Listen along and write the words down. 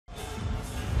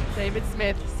David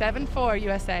Smith, 7-4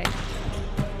 USA.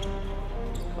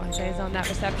 Conte is on that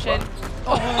reception.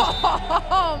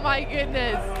 Oh my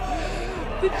goodness.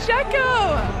 The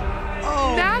Checo.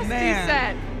 Oh, nasty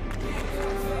man.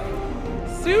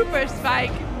 set. Super spike.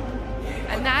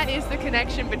 And that is the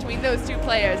connection between those two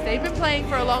players. They've been playing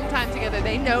for a long time together.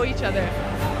 They know each other.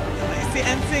 The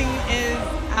Ensing is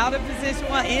out of position,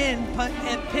 well, in,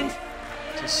 pinch.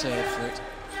 To serve for it.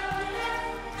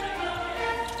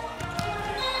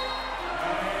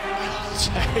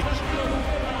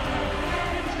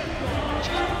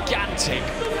 Gigantic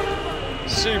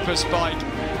super spike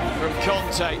from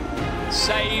Conte.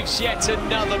 Saves yet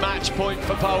another match point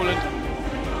for Poland.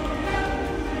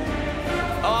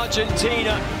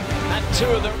 Argentina and two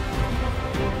of them.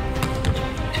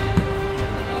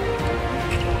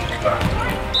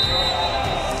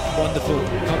 Wonderful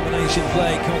combination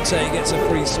play. Conte gets a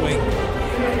free swing.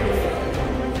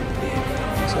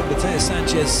 So Mateo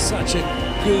Sanchez, such a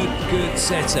good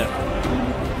setter.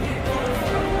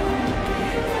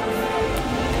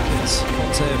 Gets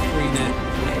Conte a free net.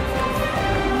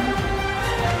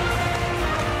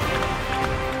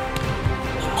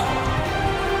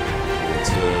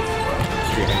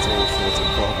 Creates all sorts of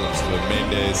problems for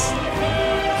Mendes.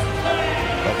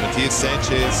 But Mateo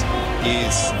Sanchez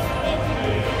is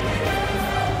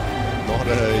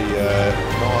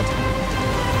not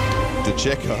De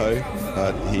Checo,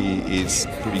 but he is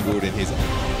pretty good in his.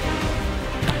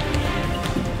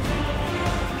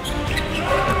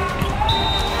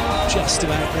 Just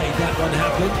about made that one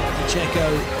happen. De Checo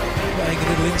playing a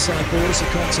little inside ball, so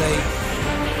Conte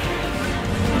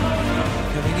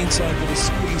coming inside with a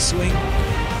squeeze swing.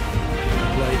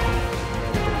 Played.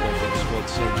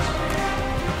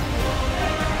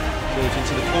 Goes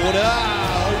into the corner,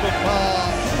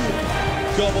 overpass,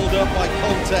 gobbled up by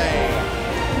Conte.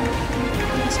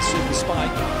 It's a super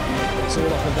spike, but it's all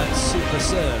off of that super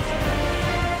serve.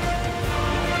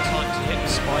 Time to hit the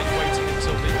spike, waiting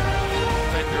until the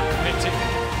defender committed.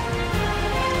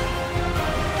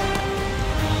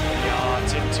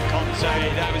 Yards into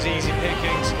Conte, that was easy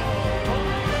pickings.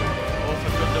 Or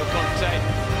Facundo Conte.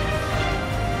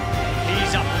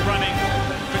 He's up and running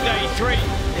for day 3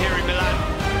 here in Milan.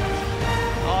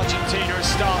 Argentina has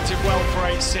started well for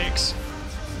 8-6.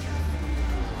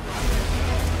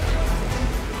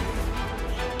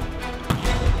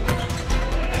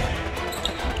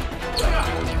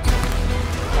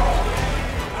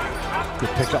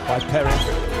 Good pick up by Perrin.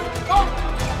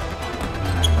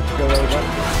 Go over.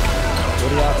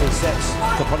 Uriarte sets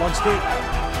to Polonsky.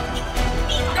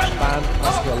 Bam,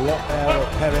 that's a lot there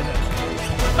at Perrin.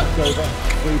 Over,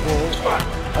 free ball.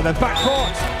 And then back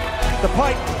court. The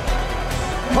pipe.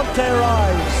 Conte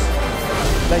arrives.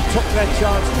 They took their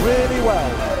chance really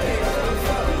well.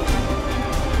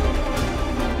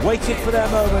 Waited for their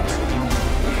moment.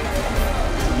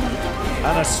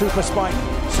 And a super spike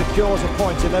secures a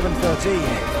point, 11-13.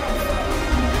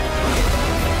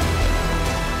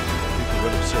 People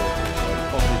will have saw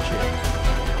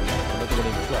another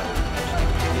winning club.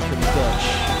 Here comes Dutch.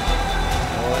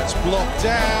 Oh, it's blocked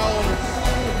down.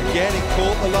 Again, he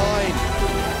caught the line.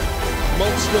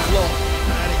 Monster block.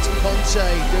 And it's Conte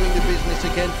doing the business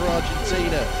again for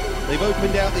Argentina. They've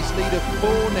opened out this lead of 4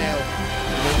 now.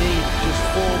 And they need just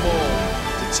 4 more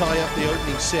to tie up the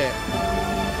opening set.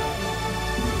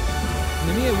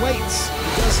 Namir waits,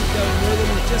 he doesn't go in rhythm,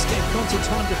 and it just gave Conte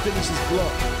time to finish his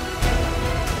block.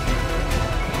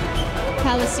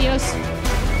 Palacios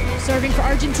serving for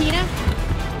Argentina.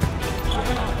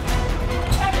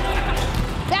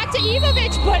 Back to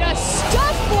Ivovic, but a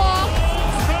stuff block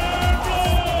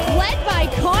led by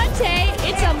Conte.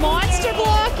 It's a monster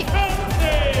block.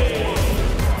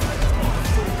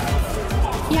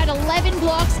 He had 11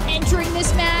 blocks entering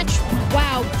this match.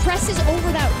 Wow, presses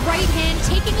over that right hand,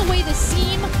 taking away the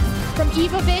seam from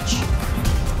Ivovic.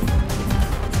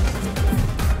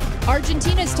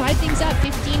 Argentina's tied things up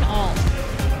 15-all.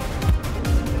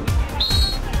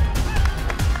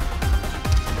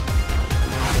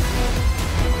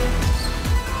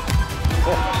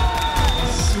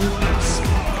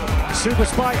 Super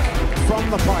spike from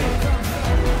the pipe.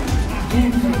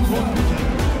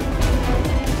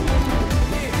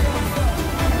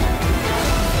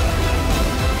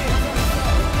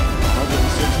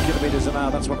 Kilometers an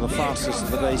hour, that's one of the fastest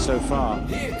of the day so far.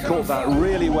 Caught that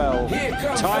really well.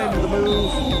 Timed the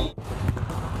move.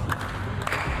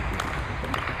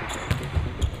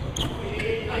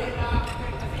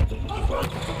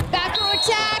 Back row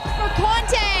attack for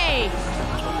Conte.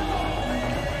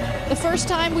 The first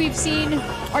time we've seen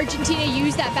Argentina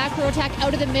use that back row attack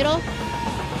out of the middle.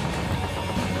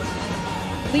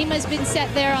 Lima's been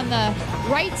set there on the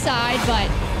right side, but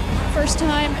First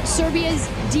time Serbia's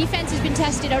defense has been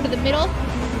tested out of the middle.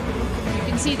 You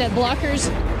can see the blockers.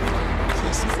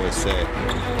 That's the first set.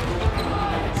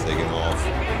 Second off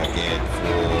again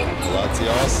for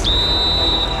Palacios.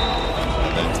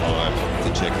 And that time,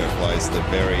 Pacheco plays the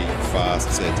very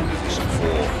fast set to position 4.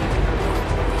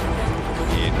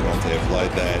 Again, Conte have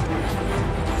played that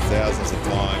thousands of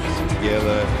times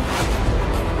together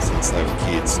since they were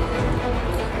kids.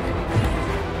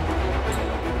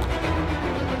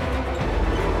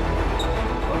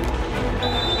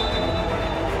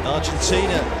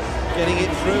 Argentina getting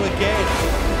it through again.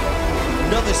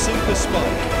 Another super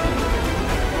spike.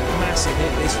 Massive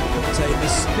hit this from Conte.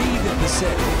 The speed of the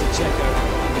set from Pacheco.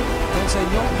 Conte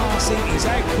not passing, he's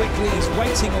out quickly, he's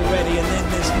waiting already, and then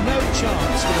there's no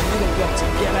chance for the middle block to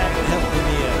get out and help him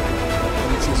here.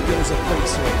 And it's as good as a free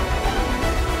swing.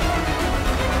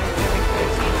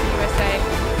 USA.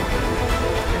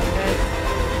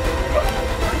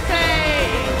 Conte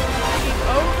hanging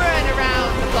over and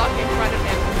around the block in front of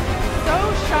him. So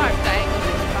sharp, the angle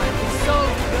this time. He's so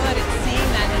good at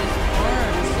seeing that in his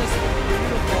arm. It's just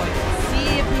beautiful. You can see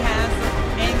if he has the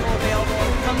angle available,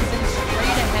 comes in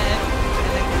straight ahead,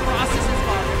 and then crosses his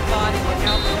body. Look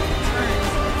out for the turns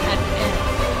at the end.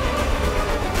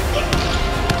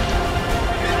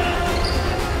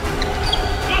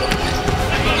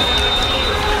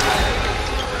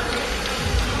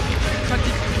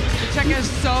 Pacheco is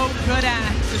so good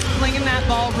at just flinging that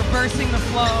ball, reversing the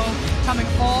flow, coming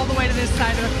all the way to this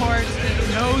side of the court.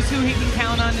 He knows who he can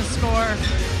count on to score.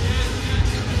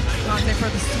 Conte for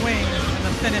the swing and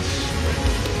the finish.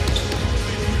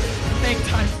 Big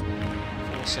time.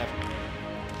 4-7.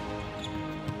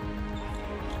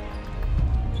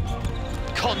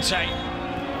 Conte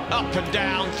up and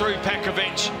down through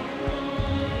Pekovic.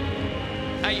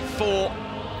 8-4.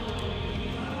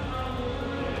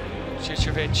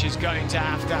 Cicevic is going to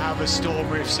have a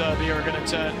stormer if Serbia are going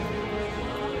to turn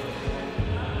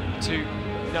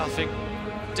 2-0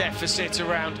 deficit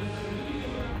around.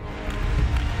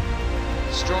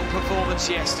 Strong performance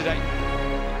yesterday.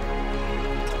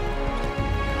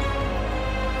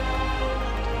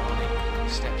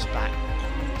 Steps back.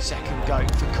 Second go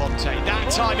for Conte.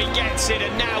 That time he gets it,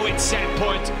 and now it's set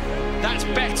point. That's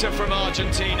better from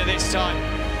Argentina this time.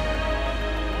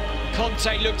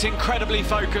 Conte looked incredibly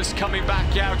focused coming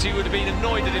back out. He would have been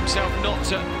annoyed at himself not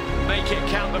to make it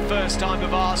count the first time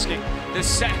of asking. The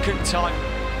second time,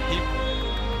 he...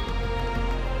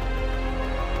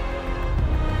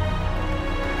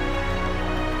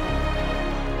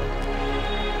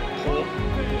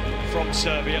 From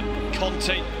Serbia,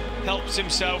 Conte helps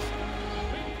himself.